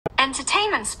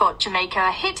Entertainment Spot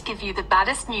Jamaica hit give you the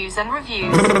baddest news and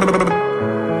reviews.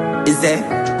 Is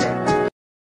there?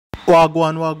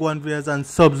 Wagwan viewers and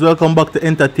subs, welcome back to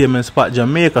Entertainment Spot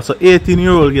Jamaica. So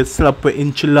 18-year-old gets slapped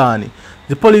in nklyne.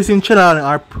 The police in nklyne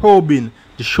are probing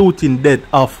the shooting death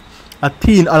of a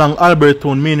teen along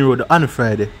Albertown Main Road on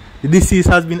Friday. The deceased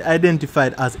has been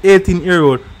identified as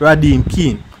 18-year-old Radim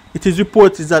Keane. It is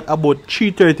reported that about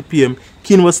 3:30 p.m.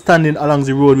 Keane was standing along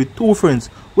the road with two friends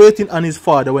waiting on his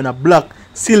father when a black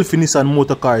Sylphy Nissan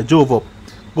motor car drove up.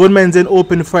 Gunmen then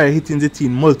opened fire, hitting the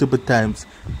teen multiple times.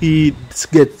 He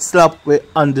gets slapped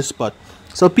on the spot.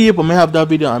 So people may have that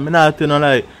video and I'm not telling you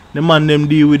like the man them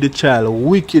deal with the child.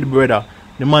 Wicked brother.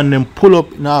 The man them pull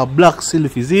up in a black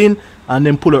Sylphy's in and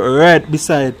then pull up right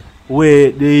beside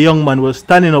where the young man was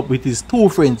standing up with his two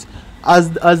friends.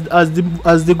 As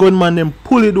the gunman them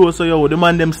pull it over, so yo, the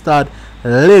man them start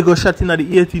Lego shotting at the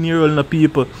 18-year-old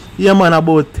people. Yeah man,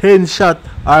 about 10 shot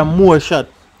or more shot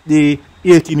the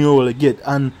 18-year-old get,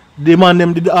 and the man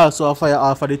them did also fire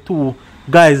off of the two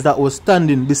guys that was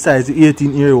standing besides the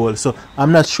 18-year-old. So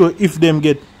I'm not sure if them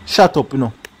get shot up,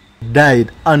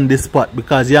 died on the spot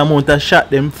because the amount of shot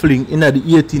them fling in at the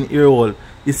 18-year-old.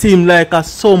 It seemed like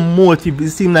some motive.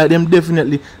 It seemed like them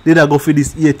definitely did go for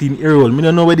this 18-year-old. I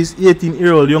don't know what this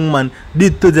 18-year-old young man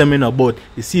did to them, but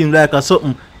it seemed like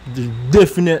something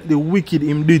definitely wicked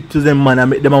him did to them, man,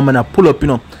 and make them man pull up,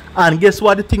 And guess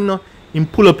what the thing now? Him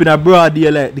pull up in a broad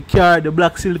daylight. The car, the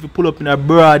black Sylphy pull up in a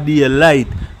broad daylight.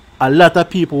 A lot of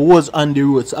people was on the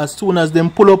roads. As soon as them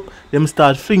pull up, them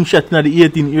start fling shotting at the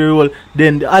 18-year-old.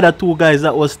 Then the other two guys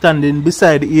that was standing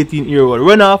beside the 18-year-old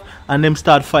run off and them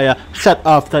start fire shot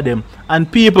after them.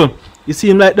 And people, it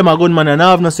seem like them a gunman and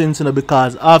have no sense,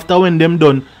 because after when them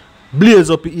done blaze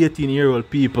up the 18-year-old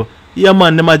people, yeah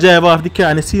man, them a drive off the car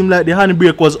and it seemed like the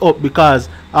handbrake was up because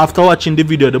after watching the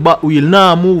video, the back wheel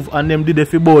now move and them did it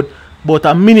for about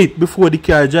a minute before the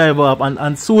car drive off,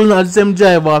 and soon as them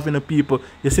drive off in the people,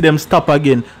 you see them stop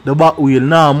again, the back wheel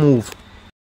now move.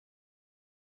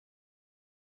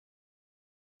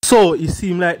 So it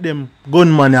seem like them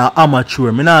gunman are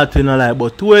amateur. Me not tell no lie,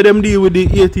 but the way them deal with the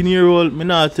 18-year-old, me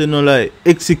not tell no lie.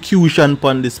 Execution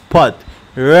on the spot,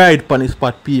 right on the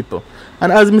spot, people.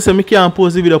 And as I say, I can't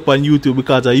post the video up on YouTube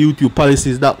because of YouTube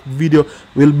policies. That video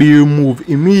will be removed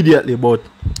immediately. But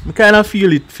I kind of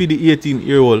feel it for the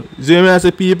 18-year-old. So when I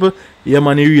say people, yeah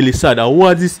man, it's really sad.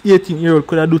 What this 18-year-old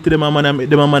could have do to them man and make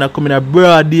them man come in a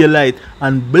broad daylight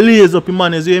and blaze up the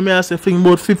man. So when I say fling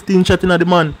about 15 shots in at the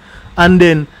man and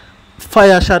then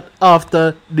fire shot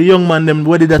after the young man them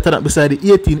where they turn up beside the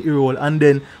 18-year-old, and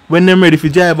then when them ready to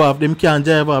drive off, them can't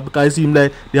drive off because it seems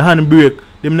like the handbrake,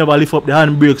 them never lift up the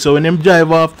handbrake. So when them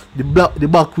drive off, the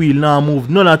back wheel now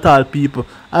move, none at all, people.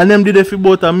 And them did it for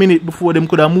about a minute before them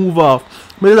could have moved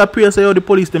off. But there's a prayer say how the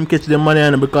police them catch them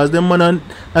money because them man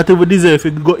not even deserve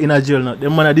to go in a jail now.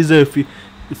 Them man deserve to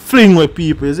fling with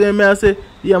people. You see me I say,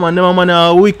 yeah man, them man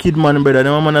are wicked man, brother.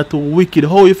 Them man are too wicked.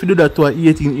 How if you do that to an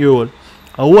 18-year-old?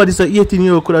 What is an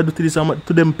 18-year-old could have do to this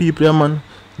to them people, yeah man?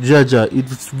 Jaja,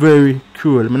 it's very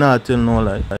cruel. I'm not telling no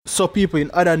lie. So people, in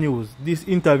other news, this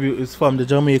interview is from the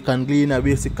Jamaican nklyne.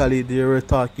 Basically, they were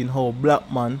talking how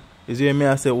black man, as you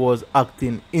may say, was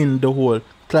acting in the whole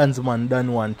Clansman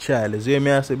than one child. As you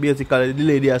may say, basically, the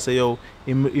lady I say, yo,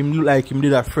 him look like him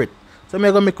did a threat. So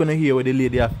I'm going to hear what the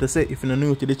lady have to say. If you're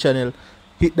new to the channel,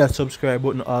 hit that subscribe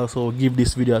button. Also, give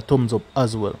this video a thumbs up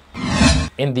as well.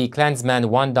 In the Clansman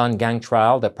Wandon gang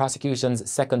trial, the prosecution's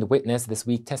second witness this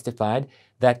week testified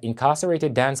that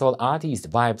incarcerated dancehall artist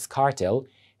Vybz Kartel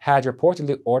had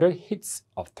reportedly ordered hits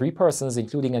of 3 persons,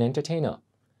 including an entertainer.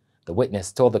 The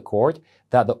witness told the court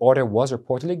that the order was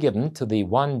reportedly given to the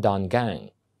Wandon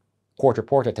gang. Court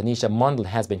reporter Tanisha Mundell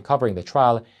has been covering the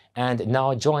trial and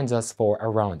now joins us for a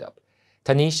roundup.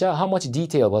 Tanisha, how much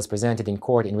detail was presented in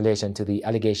court in relation to the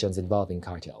allegations involving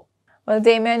Kartel? Well,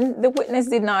 Damon, the witness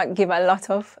did not give a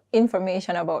lot of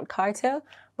information about Kartel,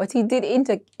 but he did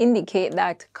indicate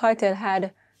that Kartel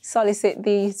had solicited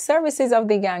the services of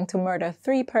the gang to murder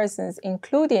 3 persons,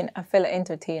 including a fellow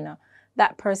entertainer.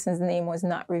 That person's name was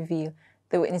not revealed.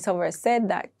 The witness, however, said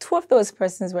that 2 of those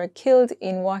persons were killed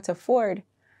in Waterford.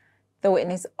 The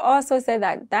witness also said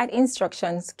that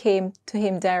instructions came to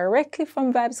him directly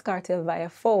from Vybz Kartel via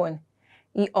phone.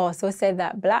 He also said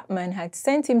that Blackman had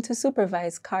sent him to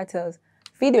supervise Kartel's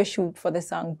video shoot for the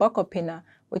song Buckupina,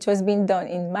 which was being done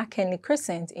in McKinley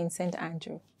Crescent in St.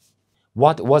 Andrew.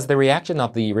 What was the reaction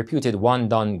of the reputed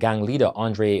Wandon gang leader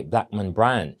Andre Blackman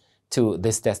Bryan to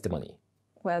this testimony?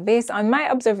 Well, based on my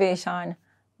observation,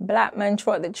 Blackman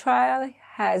throughout the trial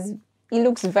he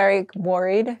looks very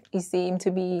worried. He seemed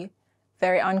to be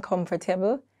very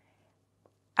uncomfortable.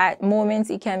 At moments,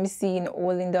 he can be seen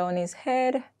holding down his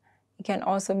head. He can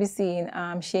also be seen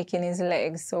shaking his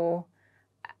legs. So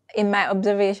in my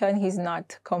observation, he's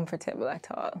not comfortable at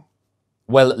all.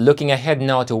 Well, looking ahead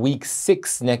now to week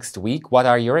 6 next week, what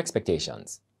are your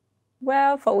expectations?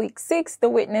 Well, for week 6, the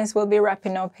witness will be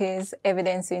wrapping up his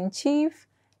evidence in chief.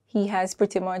 He has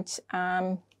pretty much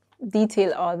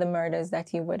detailed all the murders that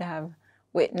he would have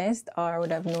witnessed or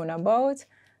would have known about.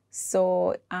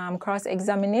 So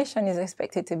cross-examination is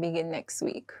expected to begin next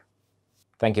week.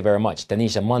 Thank you very much.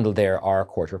 Tanisha Mundell there, our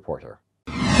court reporter.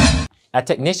 A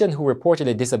technician who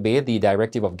reportedly disobeyed the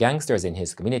directive of gangsters in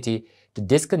his community to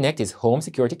disconnect his home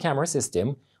security camera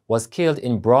system was killed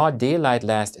in broad daylight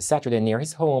last Saturday near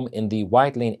his home in the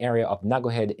White Lane area of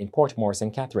Nagohead in Portmore,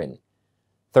 St. Catherine.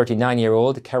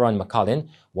 39-year-old Karen McCollin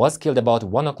was killed about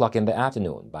 1 o'clock in the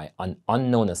afternoon by an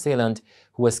unknown assailant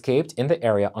who escaped in the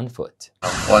area on foot.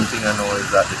 One thing I know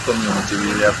is that the community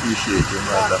really appreciates him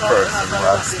as a person who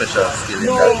has special skill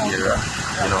in that area,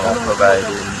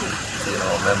 providing,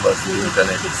 members of the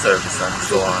internet service and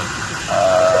so on.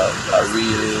 A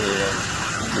really,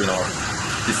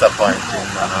 disappointing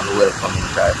and unwelcoming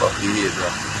type of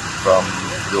behavior from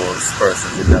those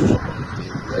persons in that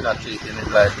community. We're not taking it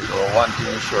lightly, or one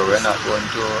thing is sure, we're not going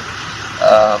to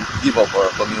give up our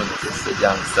communities to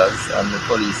gangsters, and the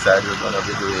police side we're going to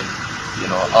be doing,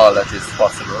 all that is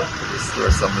possible to restore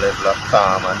some level of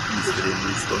calm and peace within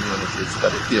these communities,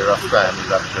 because the fear of crime is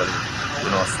actually,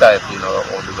 stifling our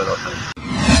own development.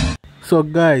 So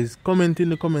guys, comment in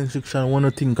the comment section what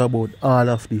you think about all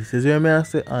of this. You see me I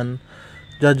say, and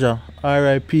Jaja,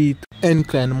 R.I.P. to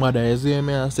nklyne mother. You see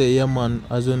me I say, yeah man,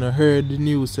 as you heard the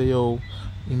news say, yo,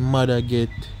 his mother get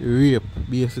raped.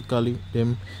 Basically,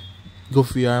 them go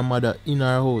for her mother in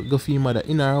her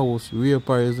house, rape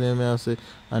her, you see me I say,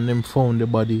 and them found the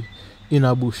body in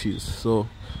her bushes. So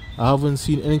I haven't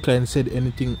seen nklyne said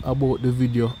anything about the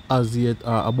video as yet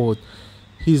or about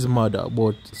his mother,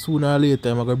 but sooner or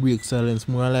later I'm gonna break silence.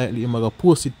 More likely I'm gonna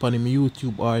post it on him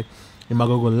YouTube or I'm gonna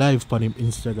go live on him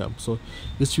Instagram. So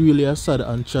it's really a sad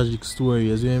and tragic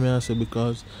story, as you know I say,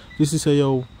 because this is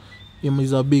how him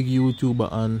is a big YouTuber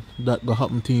and that got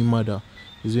happen to his mother.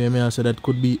 As you know I say, that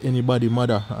could be anybody's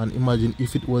mother, and imagine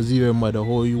if it was your mother,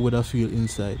 how you would have feel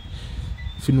inside.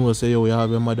 If you know say you have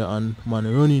your mother and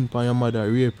man running for your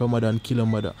mother, rape your mother and kill your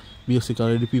mother.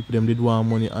 Basically the people them did want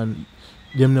money and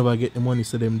them never get the money,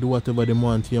 so them do whatever they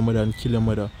want to your mother and kill your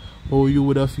mother. How you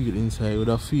would have feel inside? You would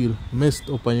have feel messed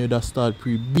up and you would have start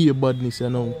be a badness,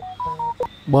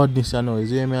 Badness, You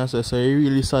hear me? So it's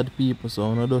really sad people,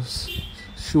 so I just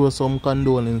show some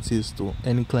condolences to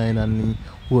nklyne and the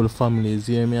whole families.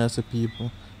 You hear me? I say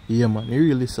people, yeah man, it's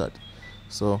really sad.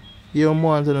 So here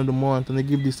want to do more, and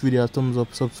give this video a thumbs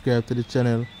up, subscribe to the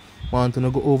channel. Want to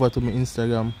go over to my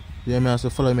Instagram. You hear me? I say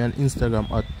follow me on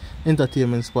Instagram at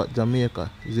SpotJa.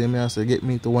 You hear me? I say get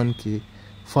me to 1K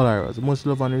followers. Much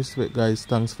love and respect, guys.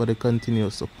 Thanks for the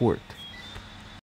continuous support.